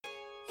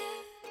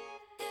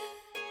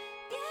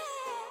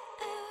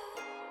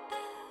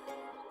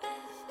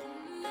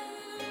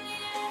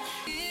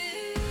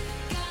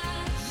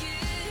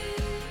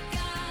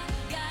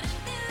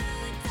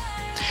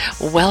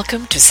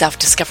Welcome to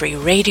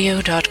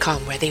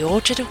selfdiscoveryradio.com, where the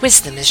orchard of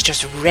wisdom is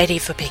just ready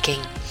for picking.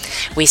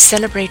 We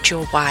celebrate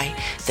your why,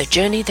 the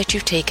journey that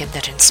you've taken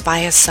that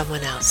inspires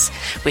someone else.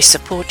 We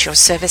support your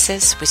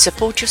services, we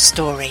support your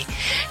story.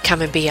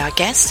 Come and be our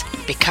guest,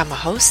 become a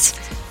host,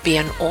 be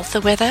an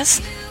author with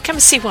us. Come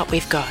and see what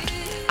we've got.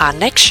 Our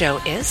next show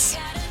is...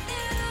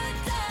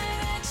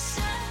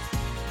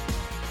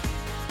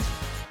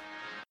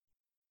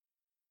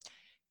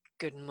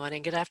 Good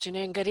morning, good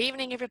afternoon, good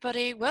evening,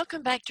 everybody.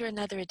 Welcome back to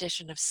another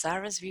edition of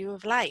Sarah's View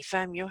of Life.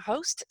 I'm your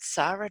host,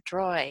 Sarah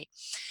Troy.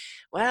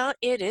 Well,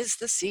 it is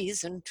the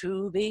season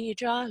to be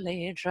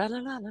jolly,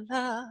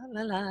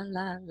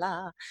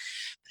 tra-la-la-la-la-la-la-la.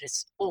 But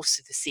it's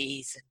also the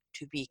season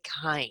to be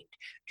kind,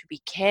 to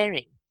be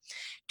caring,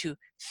 to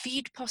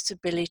feed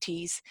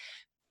possibilities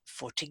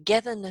for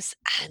togetherness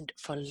and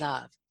for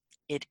love.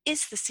 It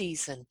is the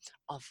season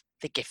of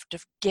the gift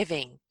of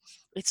giving.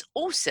 It's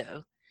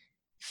also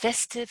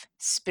festive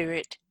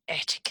spirit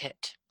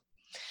etiquette.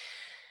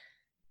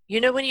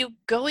 You know, when you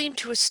go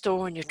into a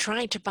store and you're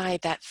trying to buy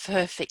that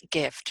perfect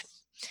gift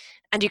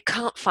and you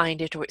can't find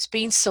it, or it's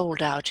been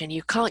sold out and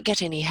you can't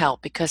get any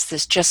help because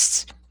there's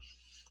just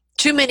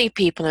too many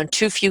people and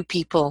too few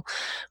people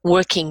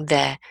working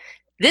there,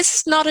 this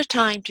is not a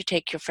time to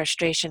take your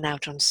frustration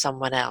out on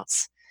someone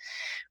else.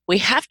 We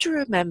have to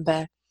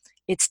remember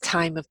it's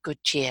time of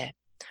good cheer,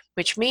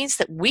 which means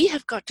that we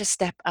have got to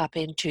step up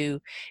into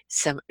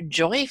some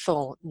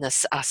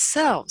joyfulness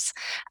ourselves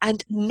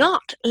and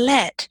not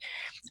let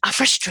our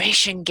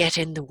frustration get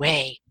in the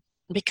way,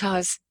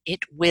 because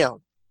it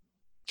will.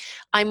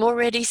 I'm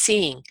already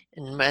seeing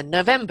in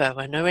November,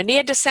 we're nowhere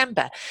near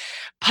December,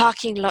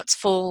 parking lots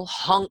full,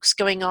 honks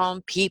going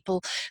on,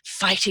 people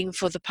fighting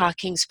for the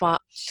parking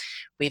spot.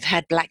 We've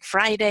had Black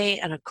Friday,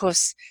 and of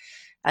course,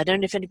 I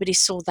don't know if anybody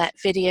saw that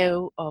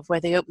video of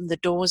where they opened the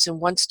doors in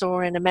one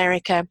store in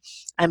America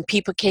and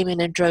people came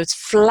in droves,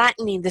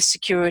 flattening the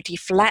security,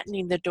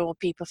 flattening the door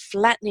people,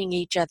 flattening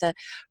each other.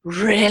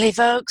 Really,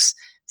 folks?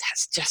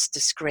 That's just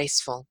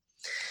disgraceful.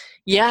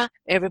 Yeah,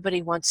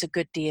 everybody wants a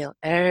good deal.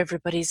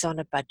 Everybody's on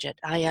a budget.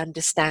 I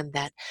understand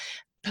that.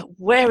 But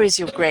where is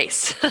your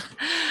grace?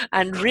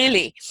 And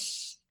really,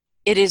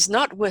 it is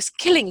not worth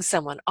killing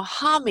someone or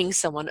harming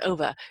someone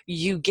over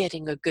you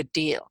getting a good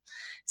deal.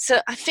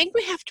 So I think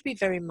we have to be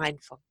very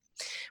mindful.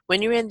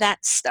 When you're in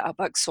that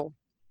Starbucks or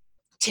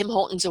Tim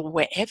Hortons or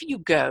wherever you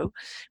go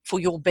for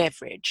your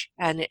beverage,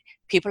 and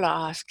people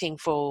are asking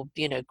for,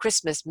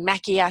 Christmas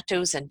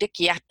macchiatos and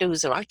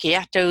dicchiatos or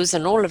macchiatos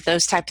and all of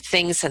those type of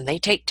things, and they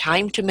take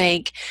time to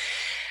make.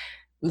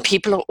 And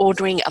people are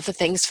ordering other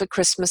things for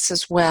Christmas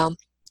as well.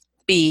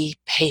 Be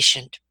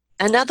patient.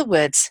 In other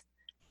words,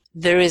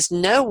 there is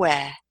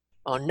nowhere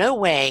or no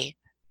way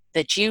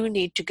that you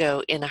need to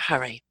go in a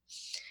hurry.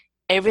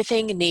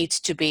 Everything needs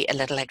to be a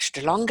little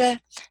extra longer.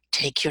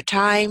 Take your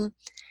time,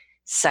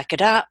 suck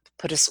it up,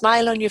 put a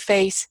smile on your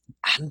face,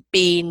 and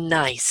be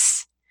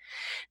nice.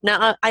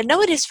 Now, I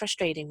know it is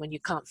frustrating when you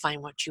can't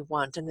find what you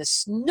want and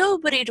there's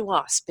nobody to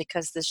ask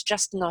because there's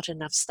just not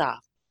enough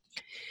staff.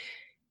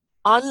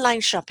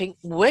 Online shopping,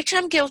 which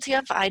I'm guilty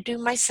of, I do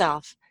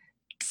myself,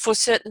 for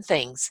certain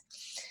things,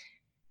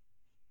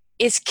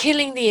 is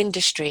killing the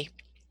industry.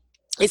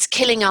 It's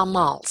killing our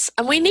malls.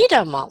 And we need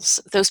our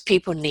malls. Those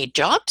people need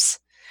jobs.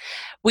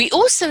 We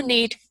also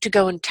need to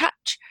go and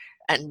touch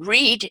and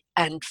read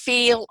and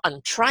feel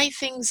and try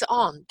things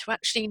on to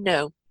actually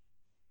know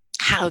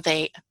how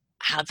they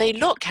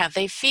look, how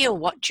they feel,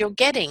 what you're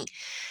getting,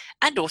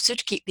 and also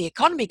to keep the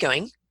economy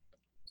going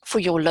for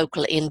your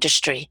local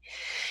industry.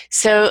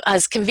 So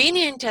as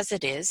convenient as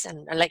it is,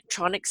 and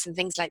electronics and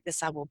things like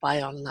this I will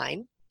buy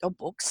online, or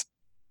books,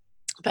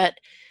 but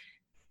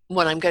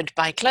when I'm going to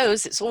buy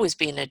clothes, it's always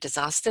been a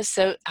disaster.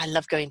 So I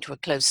love going to a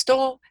clothes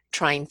store,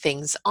 trying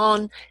things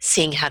on,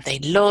 seeing how they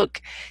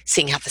look,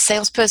 seeing how the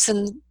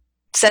salesperson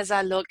says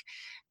I look,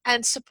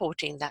 and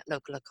supporting that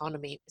local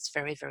economy is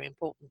very, very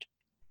important.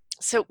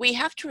 So we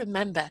have to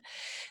remember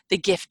the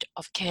gift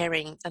of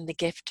caring and the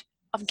gift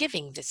of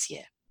giving this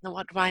year. Now,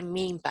 what do I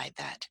mean by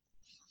that?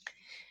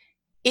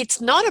 It's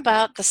not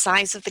about the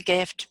size of the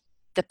gift,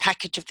 the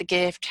package of the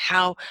gift,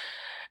 how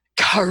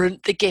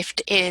current the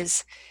gift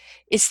is.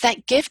 It's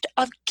that gift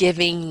of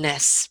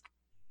givingness.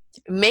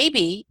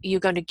 Maybe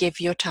you're going to give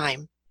your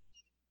time.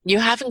 You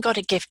haven't got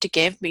a gift to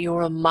give, but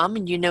you're a mum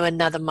and you know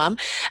another mum.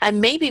 And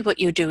maybe what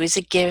you do is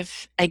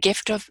give a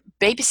gift of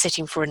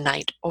babysitting for a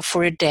night or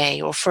for a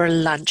day or for a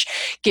lunch,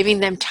 giving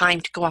them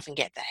time to go off and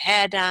get their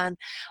hair done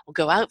or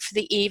go out for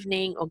the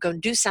evening or go and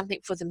do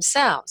something for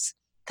themselves.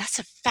 That's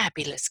a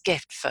fabulous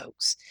gift,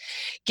 folks.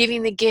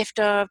 Giving the gift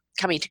of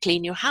coming to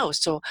clean your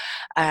house or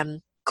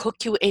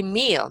cook you a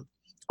meal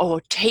or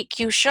take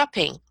you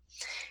shopping.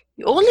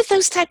 All of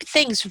those type of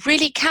things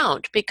really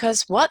count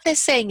because what they're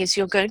saying is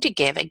you're going to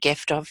give a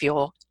gift of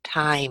your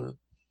time.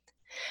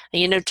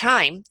 And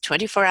time,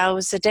 24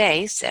 hours a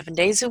day, 7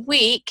 days a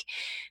week,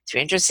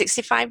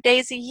 365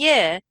 days a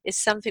year is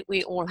something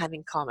we all have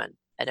in common.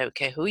 I don't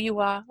care who you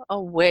are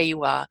or where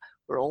you are,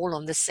 we're all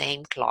on the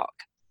same clock.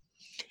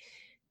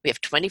 We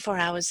have 24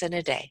 hours in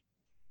a day.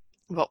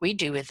 What we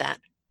do with that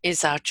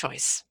is our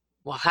choice.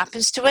 What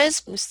happens to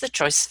us is the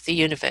choice of the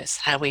universe.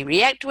 How we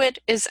react to it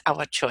is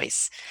our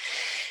choice.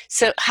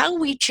 So, how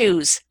we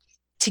choose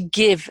to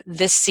give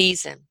this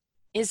season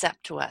is up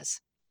to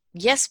us.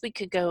 Yes, we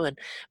could go and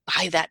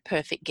buy that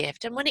perfect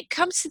gift. And when it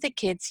comes to the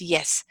kids,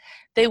 yes,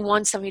 they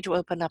want something to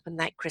open up on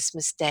that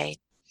Christmas day.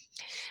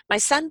 My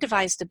son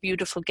devised a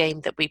beautiful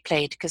game that we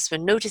played because we're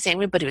noticing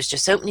everybody was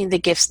just opening the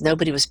gifts.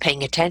 Nobody was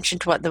paying attention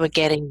to what they were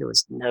getting. There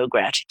was no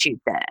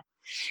gratitude there.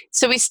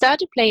 So we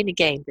started playing a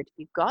game that if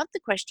you got the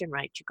question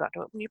right, you got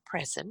to open your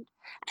present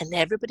and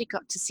everybody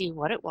got to see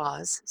what it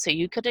was so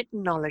you could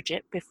acknowledge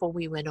it before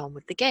we went on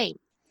with the game.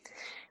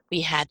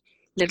 We had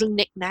little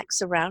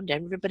knickknacks around,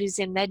 everybody's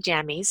in their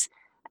jammies,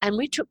 and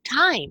we took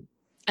time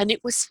and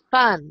it was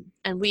fun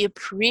and we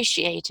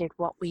appreciated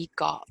what we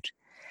got.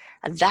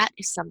 And that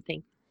is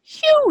something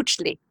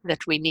hugely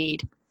that we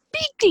need,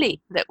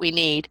 bigly that we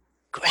need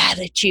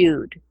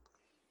gratitude.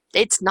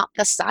 It's not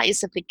the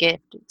size of the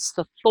gift, it's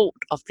the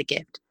thought of the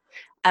gift.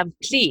 And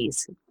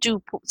please do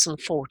put some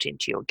thought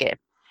into your gift.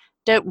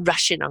 Don't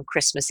rush in on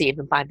Christmas Eve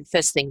and buy the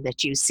first thing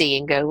that you see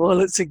and go, well,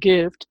 it's a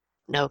gift.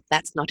 No,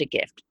 that's not a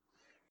gift.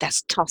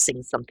 That's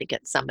tossing something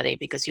at somebody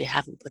because you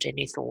haven't put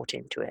any thought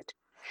into it.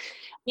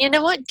 You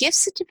know what? Gift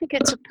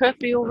certificates are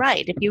perfectly all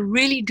right. If you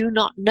really do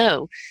not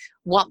know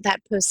what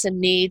that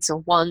person needs or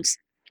wants,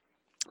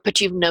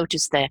 but you've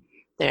noticed they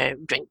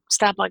drink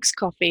Starbucks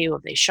coffee or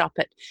they shop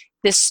at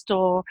this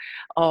store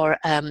or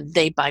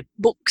they buy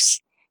books,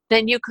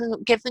 then you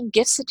can give them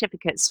gift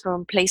certificates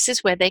from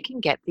places where they can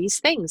get these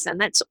things.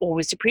 And that's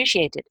always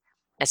appreciated,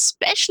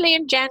 especially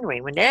in January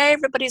when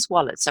everybody's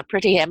wallets are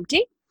pretty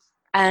empty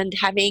and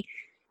having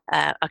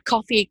a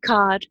coffee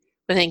card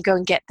where they can go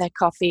and get their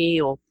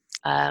coffee or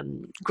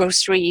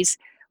groceries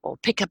or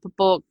pick up a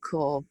book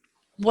or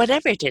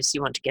whatever it is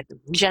you want to give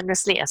them.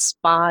 Generously, a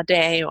spa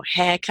day or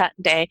haircut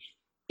day.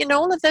 You know,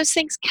 all of those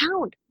things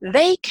count.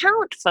 They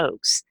count,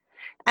 folks.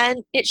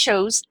 And it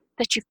shows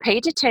that you've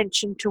paid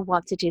attention to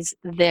what it is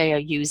they are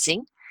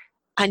using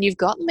and you've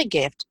gotten a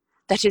gift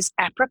that is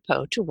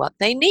apropos to what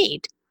they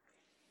need.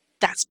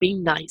 That's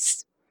being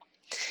nice.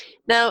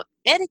 Now,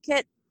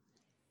 etiquette,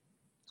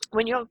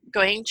 when you're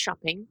going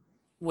shopping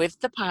with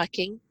the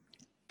parking,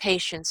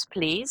 patience,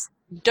 please.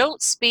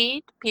 Don't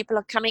speed. People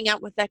are coming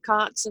out with their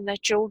carts and their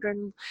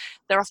children.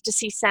 They're off to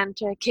see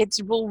Santa.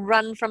 Kids will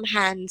run from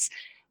hands.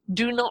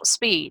 Do not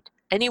speed.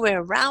 Anywhere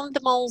around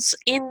the malls,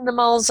 in the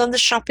malls, on the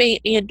shopping,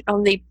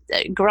 on the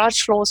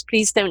garage floors,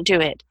 please don't do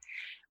it.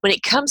 When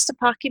it comes to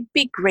parking,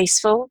 be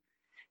graceful.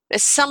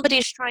 If somebody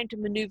is trying to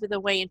maneuver their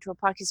way into a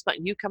parking spot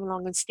and you come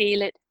along and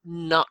steal it,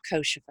 not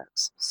kosher,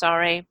 folks.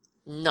 Sorry,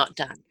 not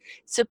done.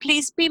 So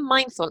please be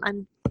mindful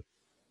and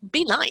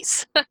be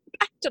nice. Back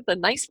to the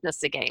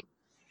niceness again.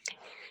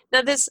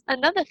 Now, there's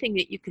another thing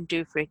that you can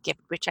do for a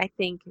gift, which I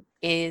think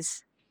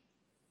is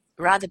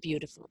rather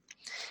beautiful.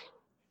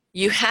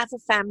 You have a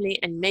family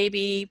and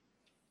maybe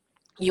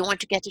you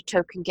want to get a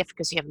token gift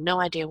because you have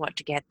no idea what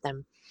to get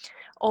them.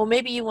 Or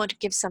maybe you want to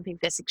give something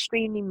that's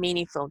extremely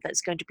meaningful,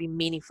 that's going to be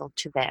meaningful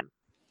to them.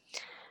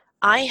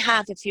 I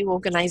have a few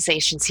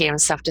organizations here on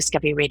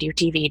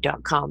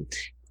selfdiscoveryradiotv.com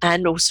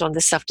and also on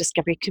the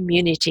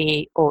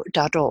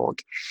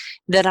selfdiscoverycommunity.org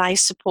that I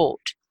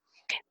support.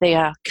 They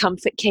are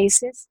comfort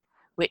cases,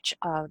 which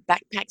are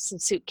backpacks and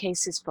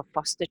suitcases for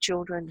foster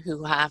children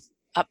who have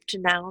up to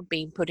now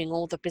been putting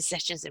all the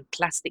possessions in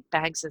plastic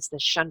bags as they're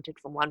shunted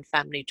from one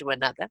family to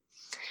another.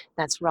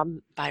 That's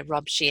run by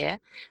Rob Shear,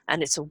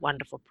 and it's a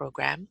wonderful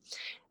program.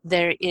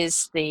 There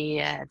is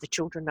the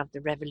Children of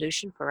the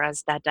Revolution for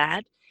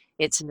Dad.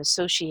 It's an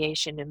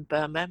association in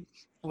Burma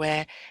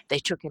where they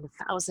took in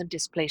 1,000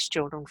 displaced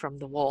children from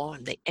the war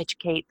and they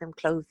educate them,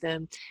 clothe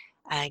them,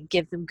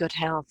 give them good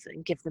health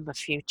and give them a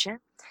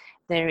future.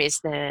 There is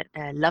the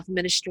Love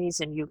Ministries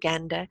in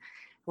Uganda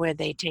where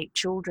they take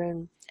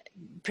children,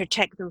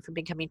 protect them from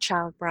becoming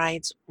child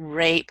brides,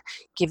 rape,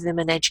 give them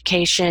an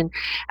education,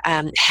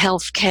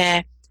 health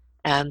care,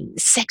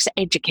 sex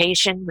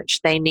education,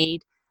 which they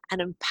need,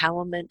 and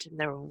empowerment, and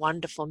they're a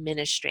wonderful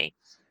ministry.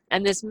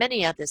 And there's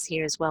many others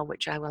here as well,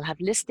 which I will have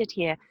listed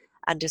here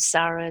under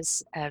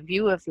Sarah's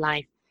View of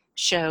Life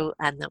show,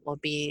 and that will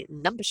be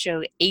number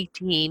show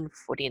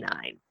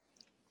 1849.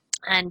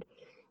 And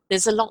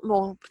there's a lot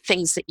more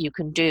things that you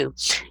can do.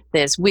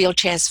 There's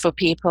wheelchairs for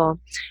people.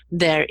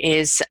 There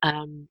is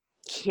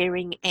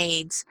hearing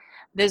aids.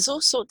 There's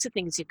all sorts of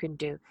things you can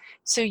do.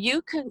 So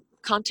you can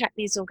contact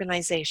these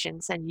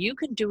organizations and you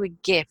can do a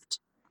gift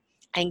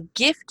and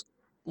gift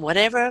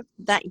whatever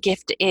that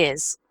gift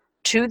is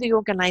to the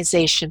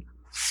organization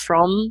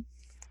from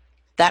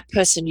that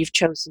person you've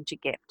chosen to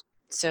gift.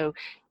 So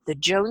the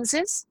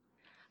Joneses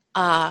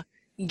are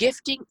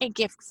gifting a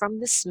gift from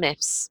the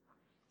Smiths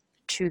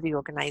to the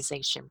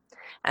organization,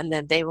 and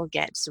then they will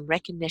get some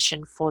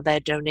recognition for their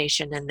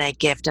donation and their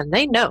gift, and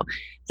they know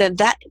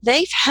that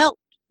they've helped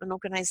an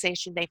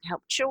organization, they've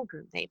helped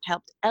children, they've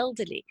helped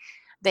elderly,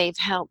 they've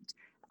helped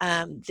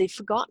the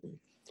forgotten.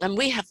 And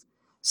we have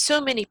so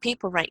many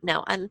people right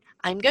now, and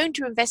I'm going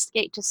to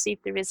investigate to see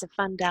if there is a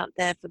fund out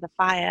there for the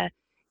fire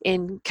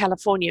in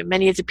California.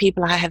 Many of the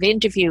people I have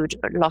interviewed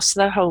lost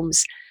their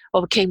homes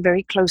or came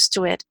very close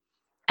to it.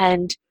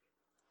 And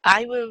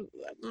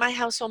my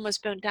house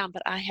almost burned down,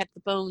 but I had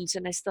the bones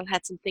and I still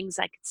had some things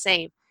I could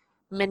save.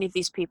 Many of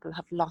these people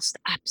have lost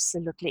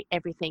absolutely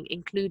everything,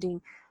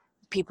 including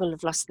people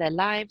who've lost their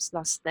lives,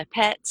 lost their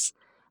pets,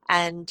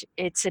 and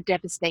it's a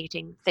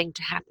devastating thing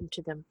to happen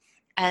to them.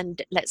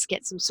 And let's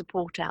get some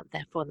support out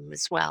there for them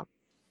as well.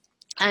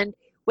 And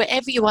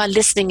wherever you are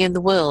listening in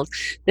the world,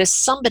 there's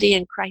somebody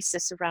in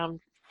crisis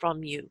around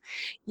from you.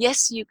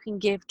 Yes, you can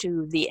give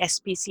to the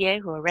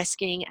SPCA who are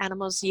rescuing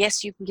animals.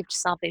 Yes, you can give to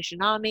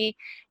Salvation Army.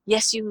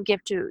 Yes, you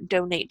can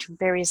donate to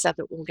various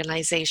other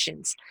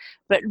organizations.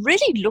 But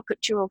really look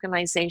at your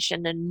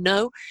organization and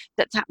know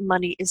that that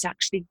money is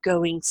actually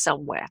going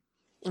somewhere,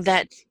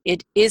 that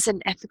it is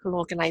an ethical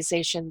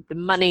organization. The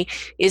money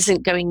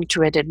isn't going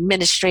to an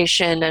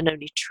administration and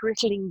only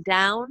trickling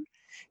down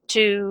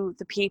to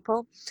the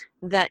people,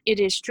 that it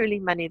is truly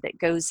money that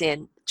goes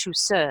in to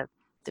serve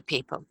the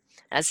people.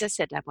 As I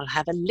said, I will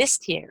have a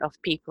list here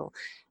of people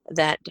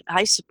that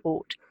I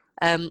support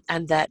and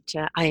that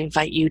I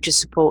invite you to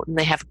support. And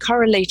they have a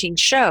correlating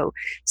show,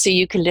 so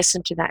you can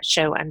listen to that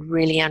show and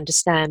really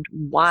understand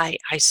why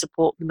I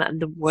support them and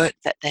the work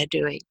that they're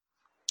doing.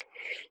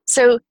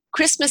 So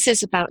Christmas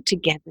is about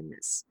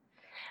togetherness.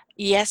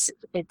 Yes,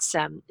 it's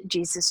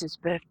Jesus's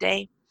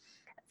birthday.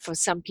 For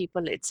some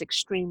people, it's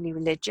extremely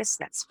religious.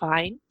 That's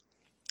fine.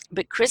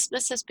 But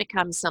Christmas has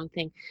become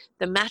something,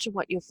 no matter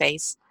what you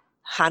face,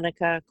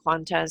 Hanukkah,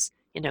 Kwanzaa,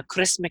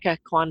 Christmaka,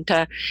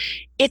 Kwanzaa,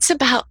 it's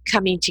about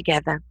coming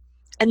together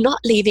and not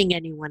leaving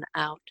anyone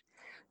out.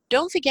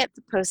 Don't forget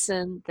the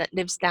person that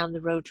lives down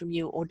the road from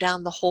you or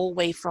down the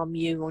hallway from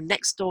you or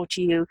next door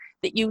to you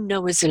that you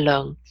know is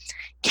alone.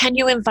 Can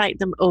you invite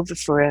them over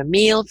for a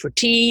meal, for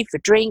tea, for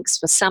drinks,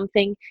 for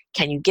something?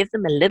 Can you give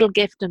them a little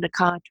gift and a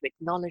card to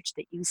acknowledge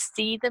that you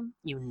see them,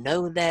 you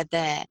know they're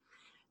there?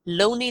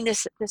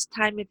 Loneliness at this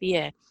time of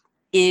year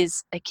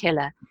is a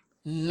killer.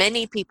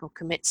 Many people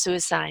commit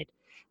suicide.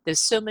 There's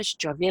so much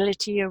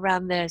joviality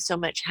around there, so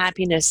much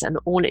happiness, and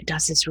all it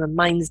does is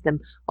reminds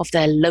them of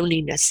their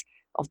loneliness,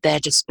 of their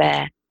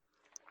despair.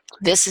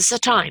 This is a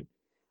time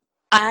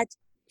at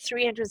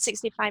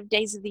 365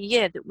 days of the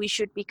year that we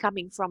should be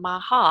coming from our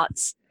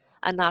hearts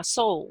and our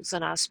souls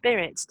and our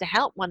spirits to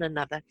help one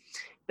another.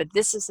 But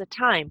this is a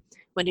time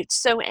when it's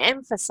so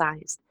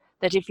emphasized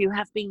that if you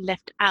have been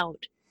left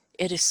out,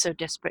 it is so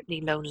desperately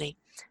lonely.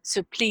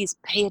 So please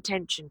pay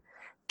attention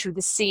to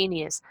the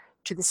seniors,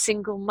 to the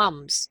single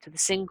mums, to the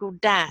single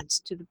dads,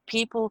 to the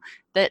people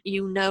that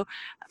you know,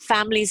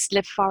 families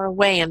live far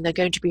away and they're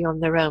going to be on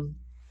their own.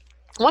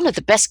 One of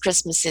the best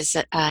Christmases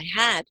that I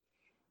had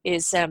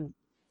is a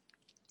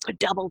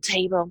double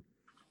table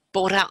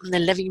bought out in the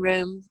living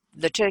room,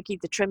 the turkey,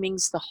 the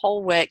trimmings, the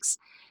whole works.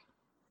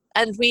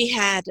 And we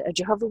had a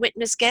Jehovah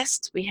Witness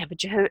guest, we have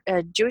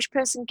a Jewish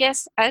person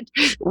guest, and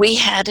we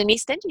had an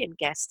East Indian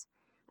guest.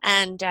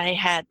 And I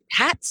had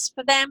hats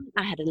for them.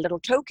 I had a little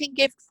token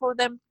gift for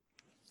them,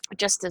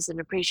 just as an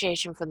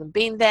appreciation for them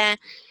being there.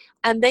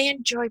 And they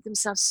enjoyed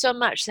themselves so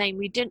much, saying,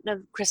 we didn't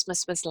know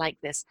Christmas was like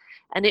this.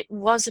 And it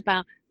was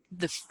about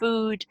the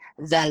food,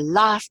 the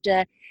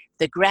laughter,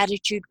 the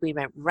gratitude. We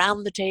went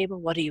round the table.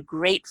 What are you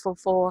grateful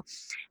for?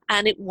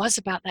 And it was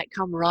about that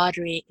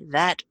camaraderie,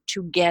 that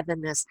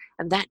togetherness.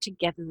 And that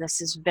togetherness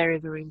is very,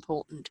 very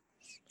important.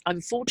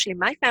 Unfortunately,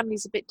 my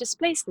family's a bit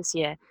displaced this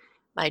year.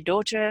 My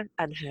daughter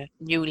and her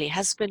newly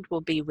husband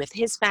will be with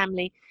his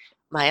family.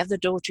 My other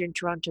daughter in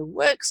Toronto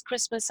works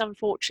Christmas,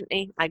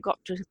 unfortunately. I got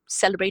to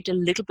celebrate a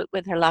little bit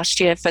with her last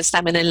year, first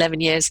time in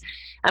 11 years.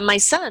 And my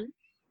son,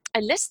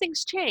 unless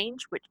things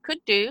change, which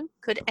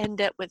could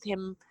end up with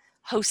him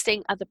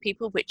hosting other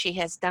people, which he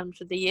has done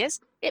for the years.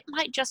 It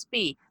might just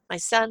be my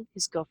son,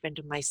 his girlfriend,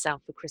 and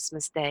myself for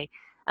Christmas Day.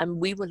 And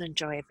we will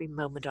enjoy every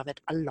moment of it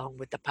along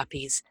with the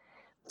puppies.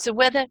 So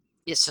whether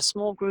it's a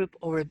small group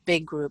or a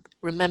big group,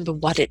 remember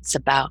what it's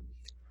about.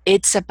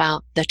 It's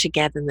about the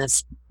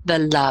togetherness, the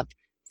love,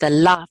 the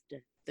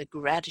laughter, the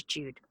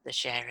gratitude, the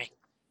sharing.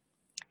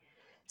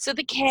 So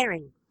the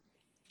caring.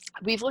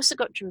 We've also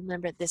got to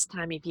remember at this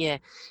time of year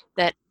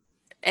that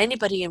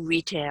anybody in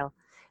retail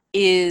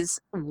is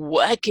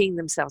working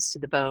themselves to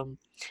the bone.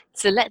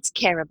 So let's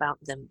care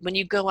about them. When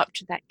you go up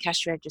to that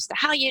cash register,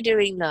 how are you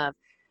doing, love?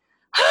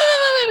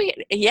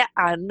 Yeah,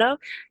 I know.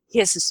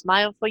 Here's a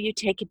smile for you.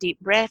 Take a deep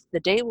breath. The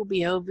day will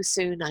be over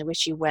soon. I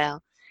wish you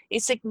well.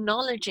 It's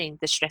acknowledging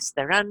the stress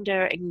they're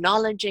under,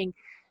 acknowledging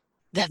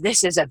that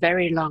this is a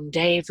very long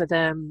day for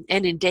them,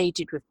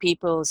 inundated with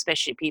people,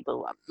 especially people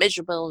who are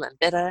miserable and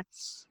bitter,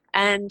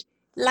 and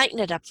lighten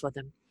it up for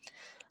them.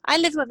 I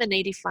live with an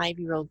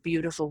 85-year-old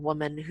beautiful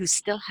woman who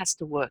still has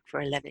to work for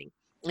a living,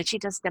 and she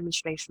does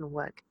demonstrational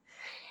work.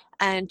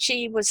 And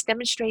she was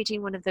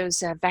demonstrating one of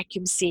those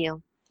vacuum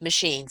seal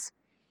machines.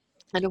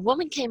 And a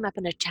woman came up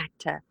and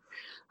attacked her.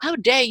 How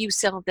dare you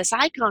sell this?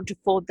 I can't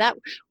afford that.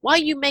 Why are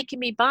you making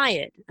me buy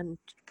it? And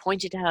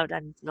pointed out,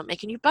 I'm not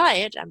making you buy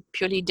it. I'm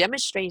purely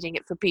demonstrating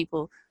it for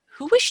people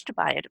who wish to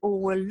buy it or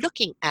were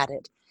looking at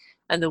it.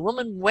 And the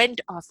woman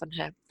went off on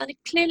her, and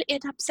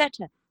it upset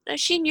her. Now,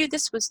 she knew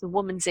this was the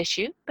woman's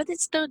issue, but it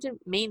still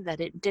didn't mean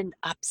that it didn't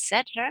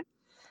upset her.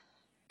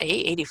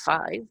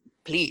 85,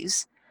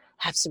 please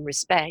have some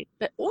respect,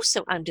 but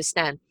also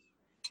understand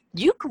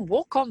you can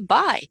walk on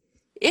by.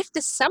 If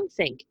there's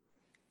something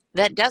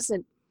that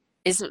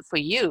isn't for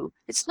you,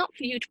 it's not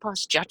for you to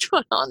pass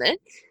judgment on it.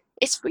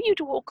 It's for you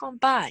to walk on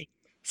by.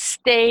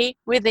 Stay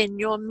within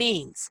your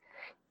means.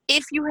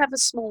 If you have a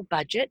small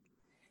budget,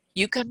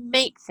 you can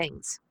make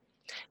things.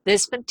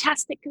 There's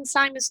fantastic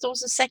consignment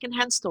stores and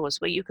secondhand stores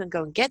where you can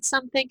go and get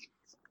something,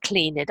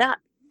 clean it up,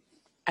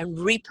 and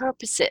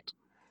repurpose it.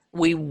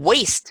 We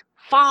waste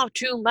far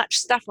too much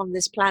stuff on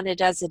this planet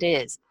as it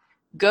is.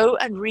 Go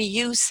and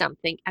reuse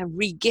something and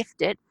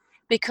regift it,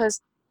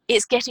 because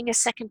it's getting a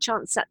second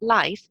chance at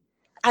life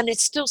and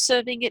it's still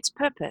serving its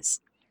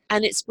purpose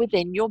and it's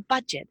within your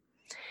budget.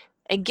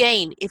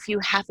 Again, if you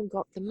haven't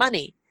got the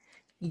money,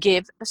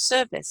 give a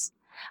service.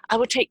 I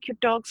will take your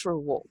dog for a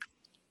walk.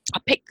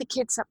 I'll pick the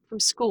kids up from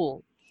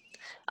school.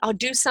 I'll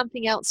do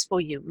something else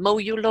for you, mow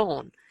your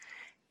lawn.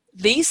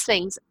 These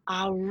things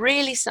are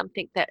really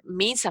something that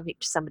means something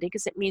to somebody,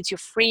 because it means you're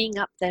freeing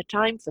up their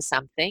time for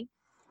something,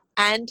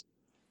 and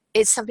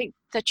it's something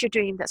that you're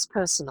doing that's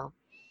personal.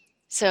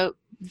 So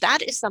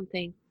that is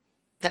something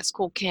that's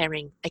called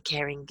caring, a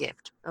caring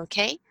gift,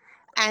 okay?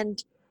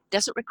 And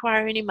doesn't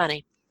require any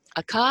money.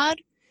 A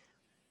card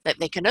that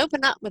they can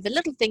open up with a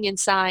little thing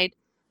inside.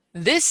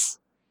 This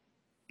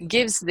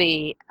gives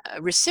the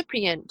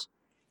recipient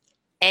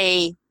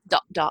a ...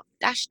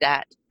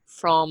 that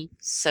from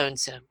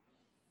so-and-so,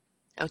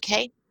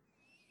 okay?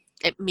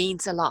 It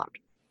means a lot.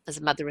 As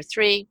a mother of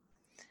 3,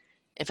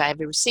 if I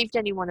ever received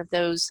any one of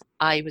those,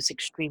 I was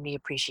extremely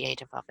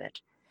appreciative of it.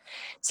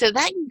 So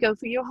that can go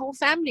for your whole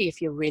family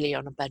if you're really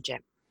on a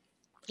budget.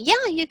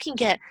 Yeah, you can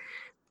get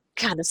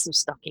kind of some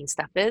stocking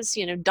stuffers,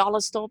 dollar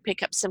store,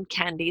 pick up some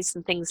candies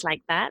and things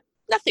like that.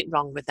 Nothing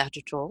wrong with that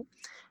at all.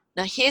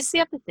 Now, here's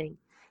the other thing.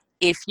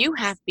 If you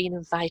have been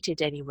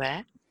invited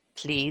anywhere,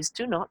 please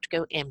do not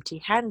go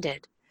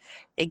empty-handed.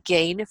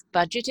 Again, if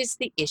budget is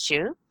the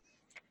issue,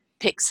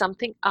 pick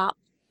something up,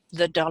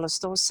 the dollar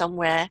store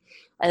somewhere,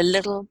 a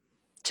little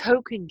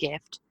token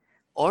gift,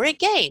 or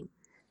again,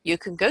 you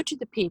can go to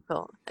the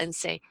people and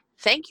say,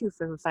 thank you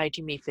for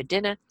inviting me for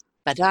dinner,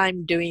 but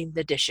I'm doing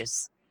the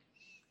dishes.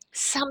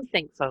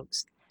 Something,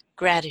 folks.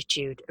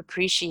 Gratitude,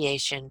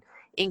 appreciation,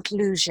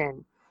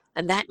 inclusion,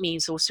 and that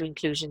means also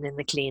inclusion in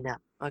the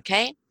cleanup,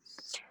 okay?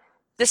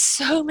 There's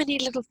so many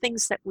little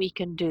things that we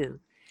can do,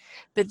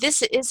 but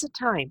this is a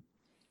time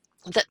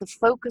that the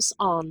focus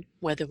on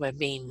whether we're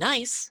being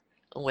nice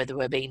or whether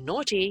we're being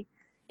naughty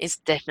is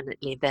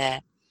definitely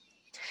there.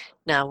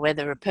 Now,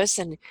 whether a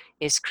person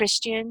is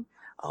Christian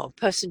or a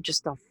person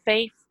just of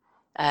faith,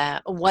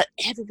 or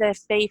whatever their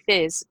faith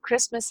is,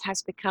 Christmas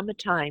has become a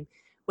time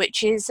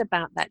which is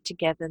about that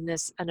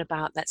togetherness and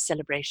about that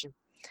celebration.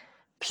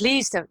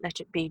 Please don't let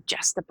it be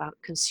just about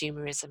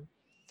consumerism.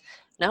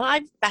 Now,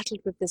 I've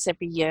battled with this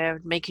every year,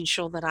 making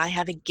sure that I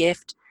have a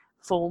gift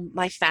for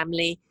my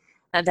family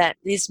that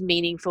is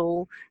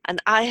meaningful.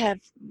 And I have,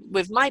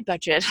 with my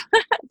budget,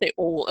 they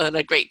all earn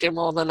a great deal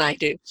more than I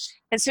do.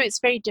 And so it's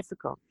very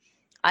difficult.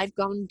 I've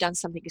gone and done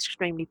something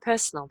extremely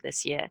personal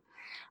this year,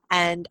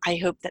 and I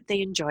hope that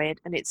they enjoy it,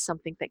 and it's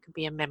something that could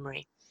be a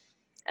memory.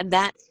 And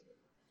that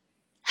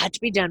had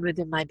to be done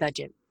within my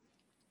budget,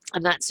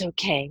 and that's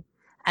okay.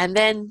 And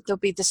then there'll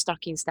be the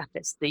stocking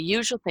stuffers, the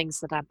usual things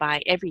that I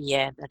buy every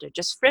year that are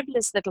just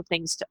frivolous little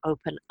things to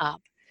open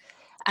up.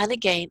 And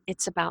again,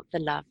 it's about the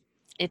love.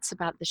 It's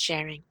about the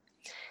sharing.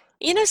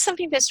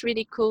 Something that's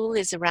really cool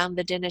is around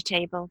the dinner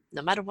table,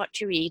 no matter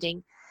what you're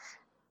eating,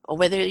 or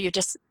whether you're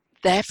just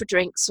there for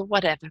drinks or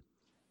whatever,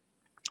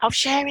 of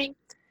sharing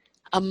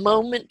a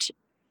moment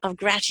of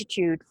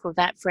gratitude for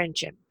that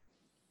friendship,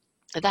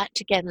 that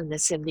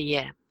togetherness in the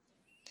year.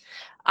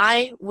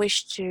 I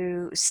wish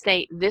to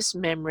state this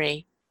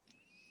memory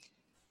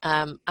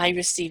I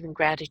receive in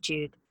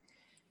gratitude,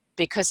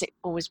 because it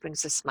always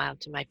brings a smile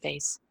to my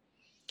face.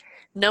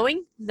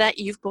 Knowing that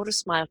you've brought a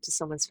smile to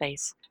someone's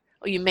face,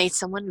 or you made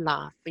someone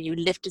laugh, or you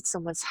lifted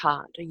someone's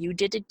heart, or you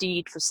did a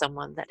deed for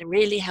someone that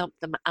really helped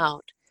them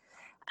out.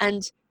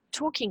 And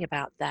talking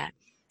about that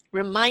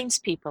reminds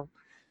people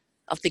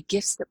of the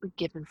gifts that were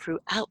given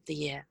throughout the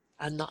year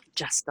and not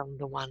just on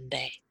the one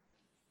day.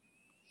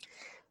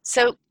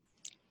 So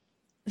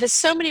there's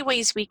so many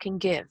ways we can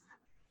give.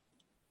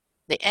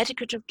 The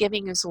etiquette of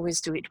giving is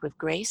always do it with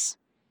grace,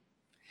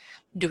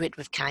 do it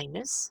with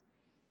kindness,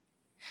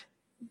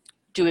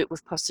 do it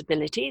with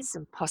possibilities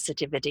and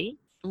positivity.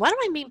 What do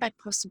I mean by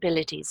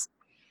possibilities?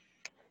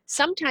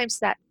 Sometimes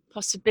that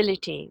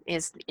possibility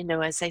is,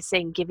 as I say,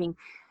 in giving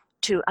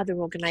to other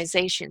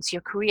organizations,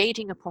 you're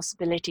creating a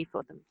possibility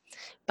for them.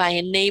 By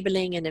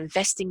enabling and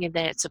investing in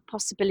there, it's a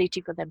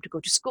possibility for them to go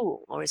to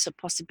school, or it's a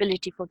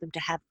possibility for them to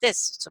have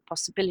this, it's a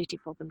possibility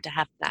for them to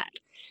have that.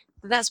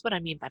 That's what I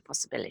mean by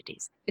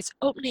possibilities. It's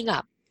opening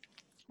up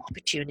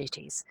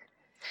opportunities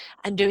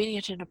and doing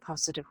it in a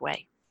positive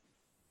way.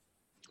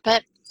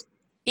 But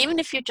even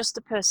if you're just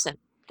a person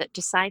that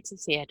decides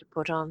this year to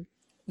put on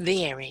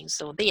the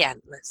earrings or the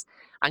antlers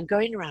and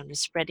going around and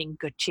spreading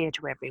good cheer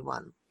to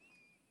everyone,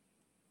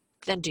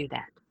 then do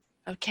that,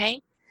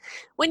 okay?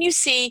 When you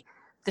see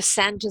the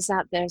Santas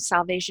out there,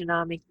 Salvation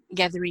Army,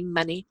 gathering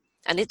money,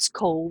 and it's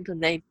cold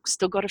and they've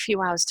still got a few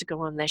hours to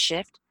go on their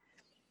shift,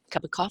 a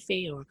cup of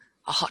coffee or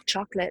a hot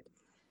chocolate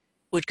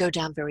would go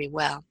down very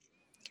well.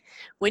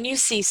 When you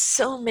see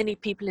so many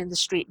people in the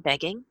street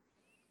begging,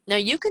 now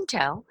you can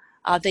tell,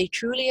 are they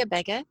truly a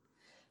beggar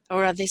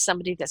or are they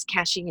somebody that's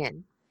cashing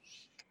in?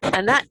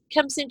 And that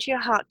comes into your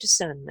heart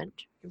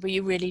discernment, where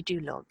you really do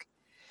look.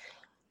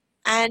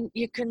 And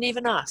you can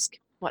even ask,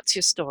 what's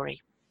your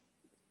story?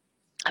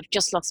 I've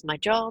just lost my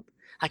job.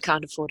 I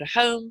can't afford a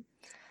home.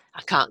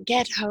 I can't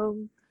get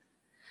home.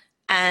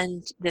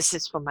 And this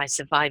is for my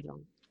survival.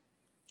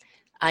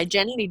 I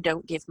generally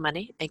don't give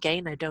money.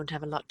 Again, I don't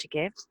have a lot to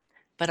give,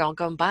 but I'll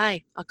go and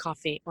buy a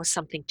coffee or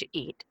something to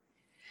eat.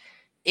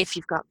 If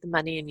you've got the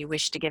money and you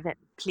wish to give it,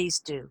 please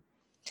do.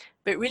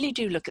 But really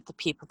do look at the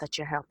people that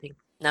you're helping.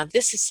 Now,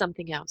 this is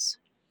something else.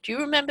 Do you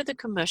remember the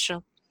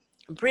commercial?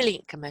 A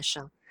brilliant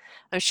commercial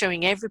of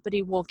showing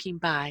everybody walking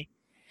by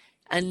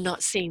and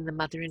not seeing the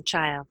mother and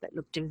child that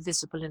looked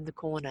invisible in the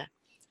corner.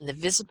 And the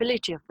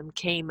visibility of them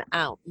came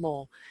out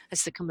more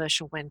as the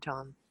commercial went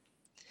on.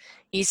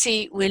 You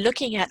see, we're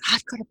looking at,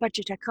 I've got a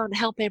budget, I can't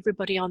help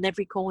everybody on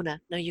every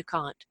corner. No, you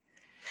can't.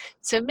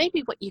 So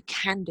maybe what you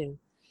can do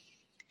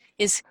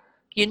is,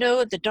 you know,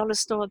 at the dollar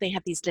store, they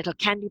have these little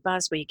candy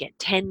bars where you get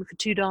 10 for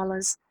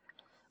 $2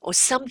 or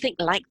something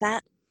like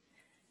that.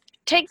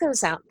 Take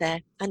those out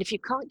there, and if you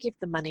can't give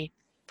the money,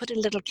 put a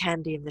little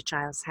candy in the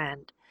child's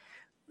hand.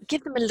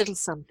 Give them a little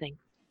something.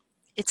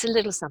 It's a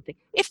little something.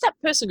 If that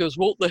person goes,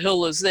 what the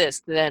hell is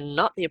this? They're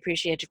not the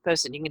appreciative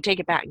person. You can take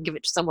it back and give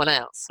it to someone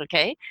else,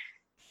 okay?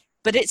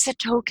 But it's a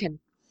token.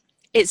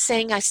 It's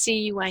saying, I see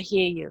you, I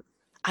hear you.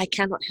 I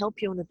cannot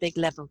help you on a big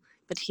level,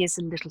 but here's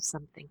a little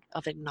something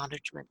of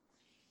acknowledgement.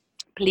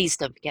 Please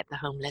don't forget the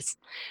homeless.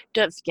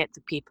 Don't forget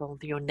the people,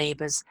 your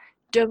neighbors.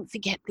 Don't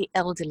forget the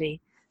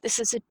elderly. This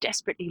is a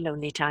desperately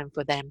lonely time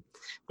for them.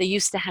 They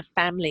used to have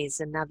families,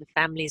 and now the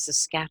families are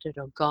scattered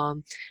or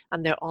gone,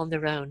 and they're on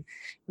their own.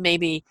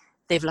 Maybe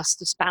they've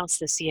lost a spouse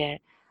this year,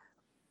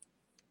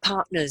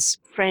 partners,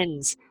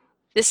 friends.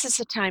 This is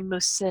a time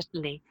most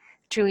certainly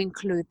to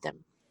include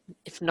them,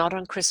 if not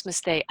on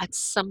Christmas Day, at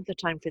some other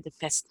time for the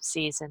festive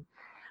season,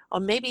 or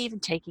maybe even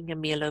taking a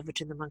meal over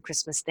to them on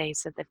Christmas Day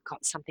so they've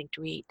got something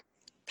to eat.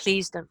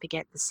 Please don't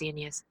forget the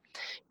seniors.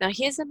 Now,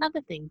 here's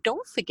another thing.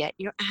 Don't forget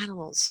your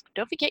animals.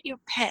 Don't forget your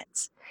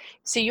pets.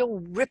 So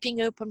you're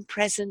ripping open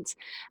presents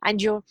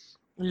and you're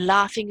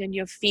laughing and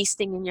you're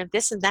feasting and you're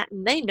this and that,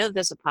 and they know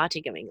there's a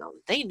party going on.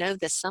 They know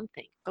there's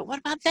something. But what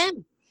about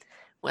them?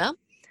 Well,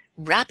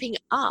 wrapping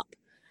up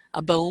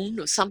a bone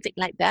or something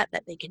like that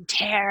that they can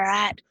tear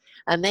at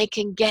and they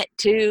can get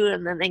to,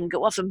 and then they can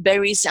go off and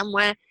bury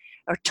somewhere,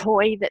 or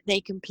toy that they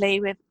can play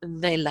with,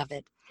 and they love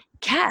it.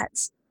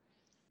 Cats,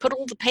 put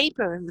all the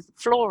paper on the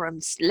floor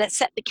and let's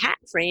set the cat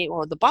free,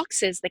 or the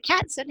boxes. The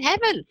cat's in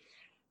heaven,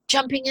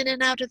 jumping in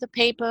and out of the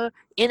paper,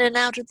 in and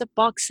out of the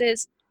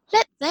boxes.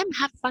 Let them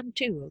have fun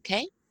too,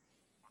 okay?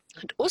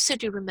 And also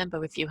do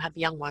remember, if you have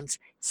young ones,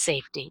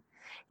 safety.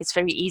 It's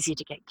very easy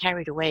to get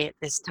carried away at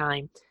this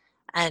time,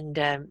 and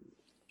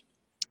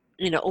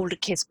older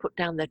kids put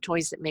down their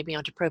toys that maybe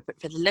aren't appropriate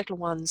for the little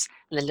ones,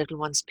 and the little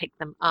ones pick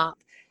them up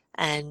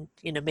and,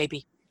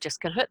 maybe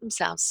just can hurt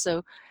themselves.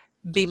 So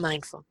be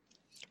mindful.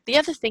 The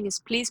other thing is,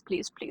 please,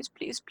 please, please,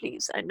 please,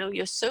 please, I know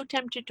you're so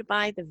tempted to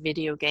buy the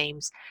video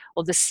games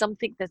or the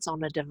something that's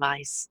on a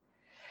device.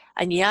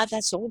 And yeah,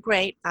 that's all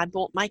great. I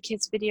bought my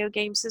kids video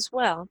games as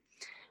well.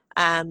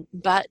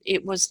 But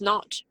it was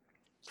not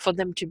for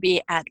them to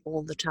be at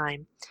all the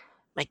time.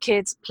 My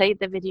kids played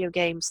their video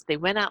games. They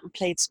went out and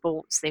played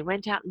sports. They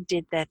went out and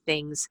did their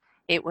things.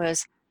 It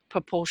was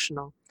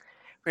proportional.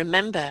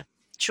 Remember,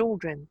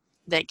 children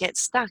that get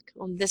stuck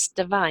on this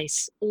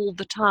device all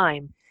the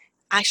time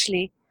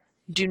actually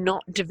do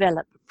not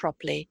develop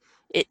properly.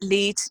 It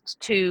leads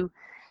to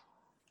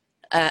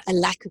a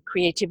lack of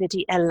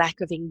creativity, a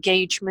lack of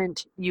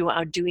engagement. You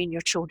are doing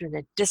your children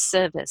a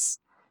disservice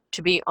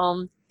to be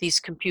on these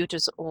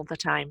computers all the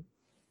time.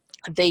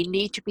 They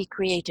need to be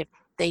creative.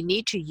 They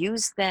need to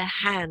use their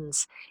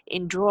hands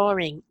in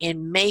drawing,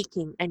 in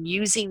making, and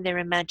using their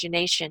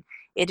imagination.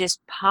 It is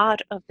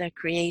part of their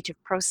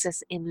creative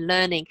process in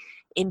learning,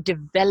 in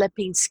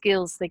developing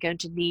skills they're going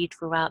to need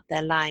throughout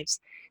their lives.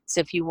 So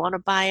if you want to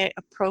buy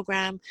a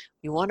program,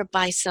 you want to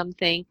buy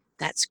something,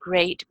 that's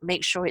great.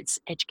 Make sure it's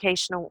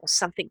educational or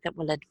something that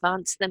will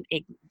advance them,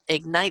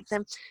 ignite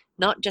them,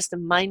 not just a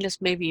mindless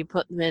movie you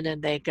put them in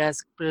and they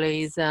just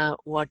blaze out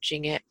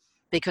watching it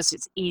because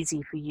it's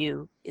easy for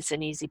you. It's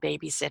an easy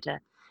babysitter.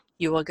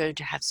 You are going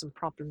to have some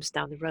problems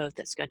down the road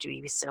that's going to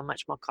be so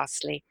much more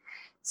costly.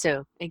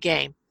 So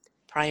again,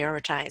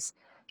 prioritize.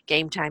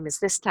 Game time is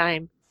this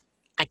time.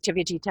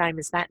 Activity time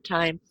is that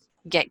time.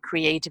 Get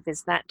creative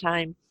is that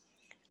time.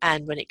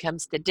 And when it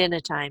comes to dinner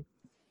time,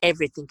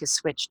 everything is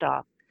switched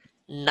off.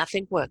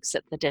 Nothing works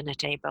at the dinner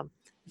table.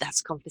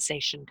 That's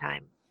conversation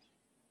time.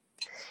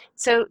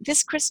 So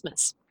this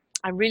Christmas,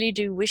 I really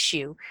do wish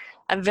you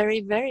a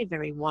very, very,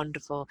 very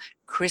wonderful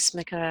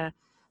Christmas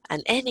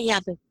and any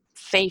other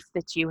faith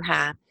that you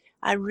have.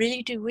 I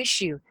really do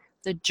wish you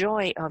the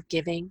joy of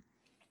giving,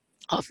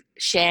 of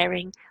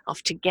sharing,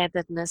 of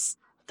togetherness,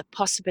 the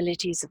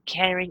possibilities of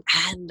caring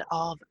and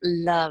of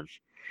love.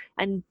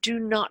 And do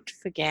not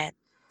forget,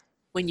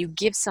 when you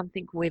give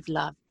something with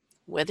love,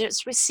 whether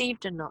it's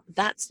received or not,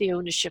 that's the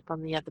ownership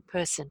on the other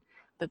person.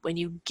 But when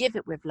you give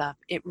it with love,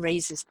 it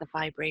raises the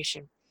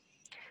vibration.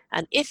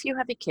 And if you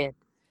have a kid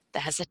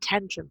that has a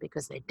tantrum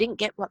because they didn't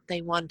get what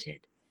they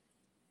wanted,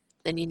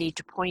 then you need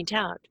to point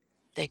out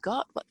they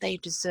got what they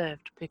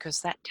deserved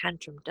because that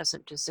tantrum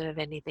doesn't deserve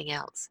anything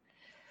else.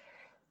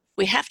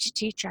 We have to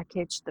teach our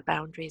kids the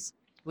boundaries.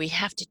 We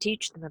have to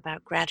teach them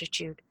about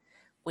gratitude.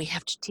 We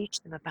have to teach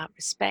them about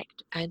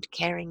respect and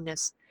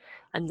caringness.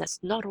 And that's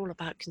not all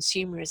about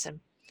consumerism.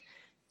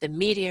 The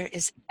media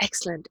is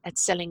excellent at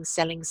selling,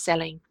 selling,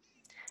 selling.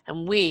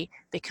 And we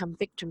become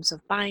victims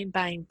of buying,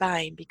 buying,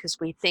 buying because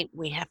we think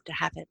we have to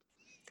have it.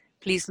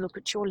 Please look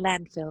at your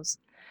landfills.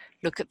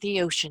 Look at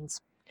the oceans.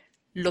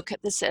 Look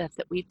at this earth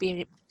that we've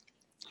been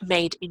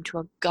made into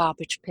a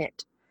garbage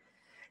pit.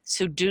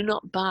 So do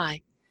not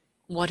buy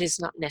what is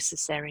not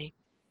necessary.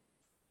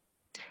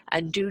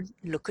 And do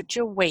look at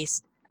your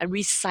waste and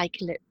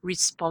recycle it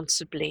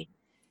responsibly.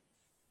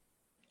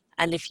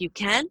 And if you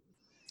can,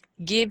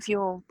 give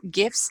your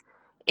gifts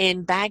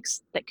in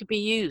bags that could be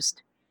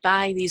used.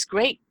 Buy these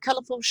great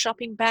colorful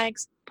shopping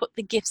bags, put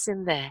the gifts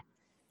in there.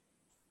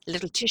 A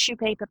little tissue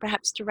paper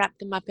perhaps to wrap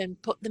them up in,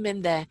 put them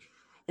in there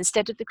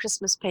instead of the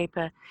Christmas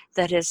paper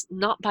that is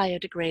not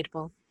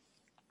biodegradable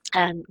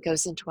and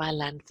goes into our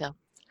landfill.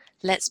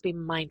 Let's be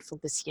mindful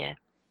this year.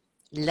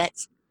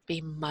 Let's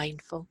be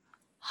mindful,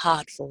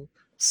 heartful,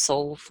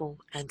 soulful,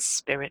 and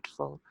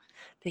spiritful,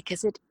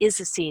 because it is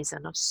a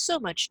season of so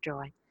much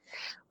joy.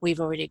 We've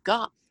already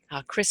got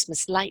our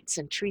Christmas lights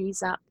and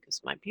trees up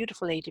because my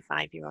beautiful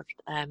 85-year-old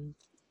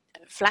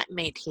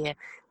flatmate here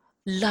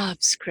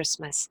loves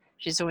Christmas.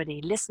 She's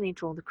already listening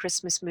to all the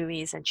Christmas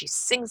movies and she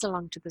sings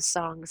along to the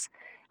songs,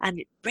 and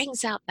it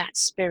brings out that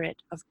spirit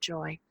of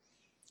joy.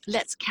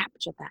 Let's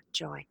capture that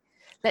joy.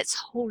 Let's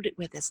hold it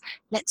with us.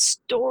 Let's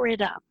store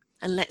it up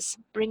and let's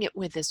bring it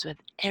with us with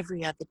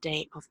every other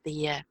day of the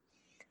year.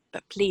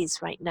 But please,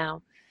 right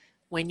now,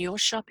 when you're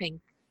shopping,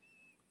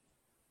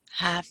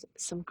 have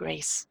some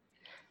grace.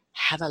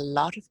 Have a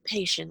lot of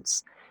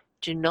patience.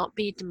 Do not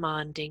be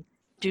demanding.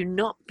 Do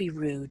not be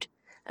rude.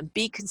 And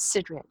be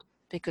considerate,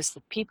 because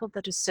the people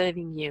that are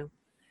serving you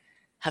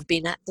have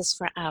been at this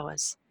for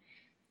hours.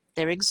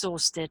 They're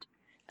exhausted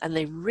and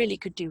they really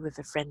could do with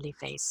a friendly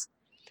face.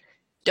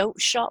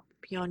 Don't shop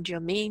beyond your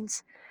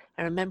means.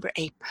 And remember,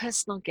 a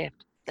personal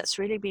gift that's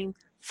really been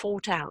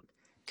thought out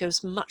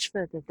goes much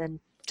further than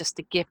just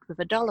a gift with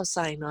a dollar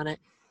sign on it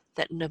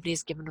that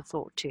nobody's given a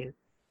thought to.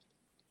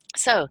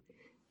 So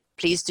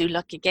please do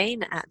look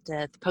again at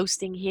the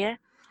posting here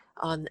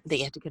on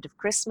the etiquette of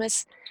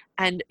Christmas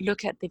and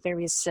look at the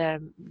various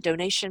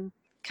donation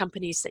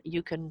companies that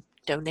you can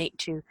donate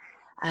to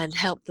and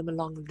help them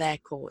along their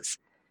cause,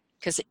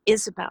 because it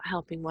is about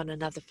helping one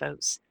another,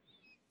 folks.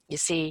 You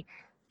see,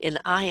 in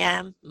I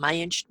am, my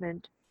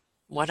instrument,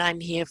 what I'm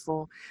here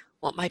for,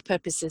 what my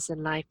purpose is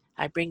in life,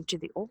 I bring to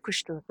the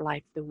orchestra of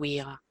life the we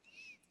are.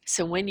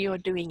 So when you're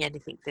doing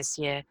anything this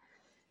year,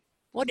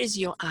 what is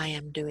your I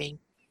am doing?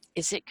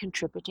 Is it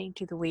contributing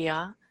to the we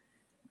are?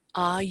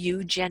 Are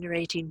you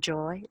generating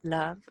joy,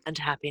 love, and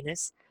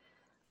happiness?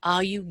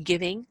 Are you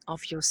giving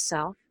of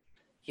yourself,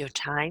 your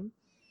time,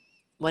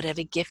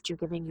 whatever gift you're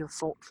giving, your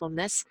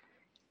thoughtfulness?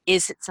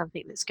 Is it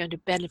something that's going to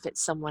benefit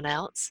someone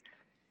else?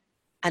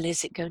 And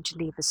is it going to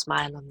leave a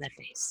smile on their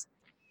face?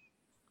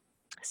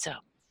 So,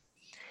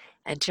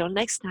 until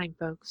next time,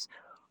 folks,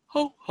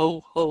 ho,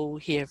 ho, ho,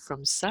 here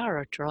from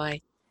Sarah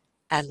Troy,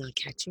 and I'll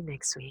catch you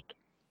next week.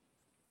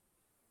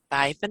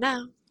 Bye for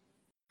now.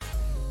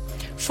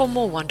 For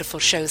more wonderful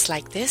shows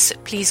like this,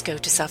 please go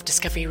to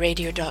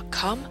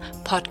selfdiscoveryradio.com,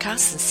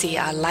 podcasts, and see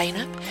our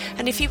lineup.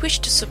 And if you wish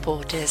to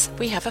support us,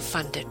 we have a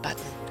funded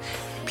button.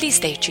 Please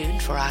stay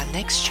tuned for our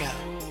next show.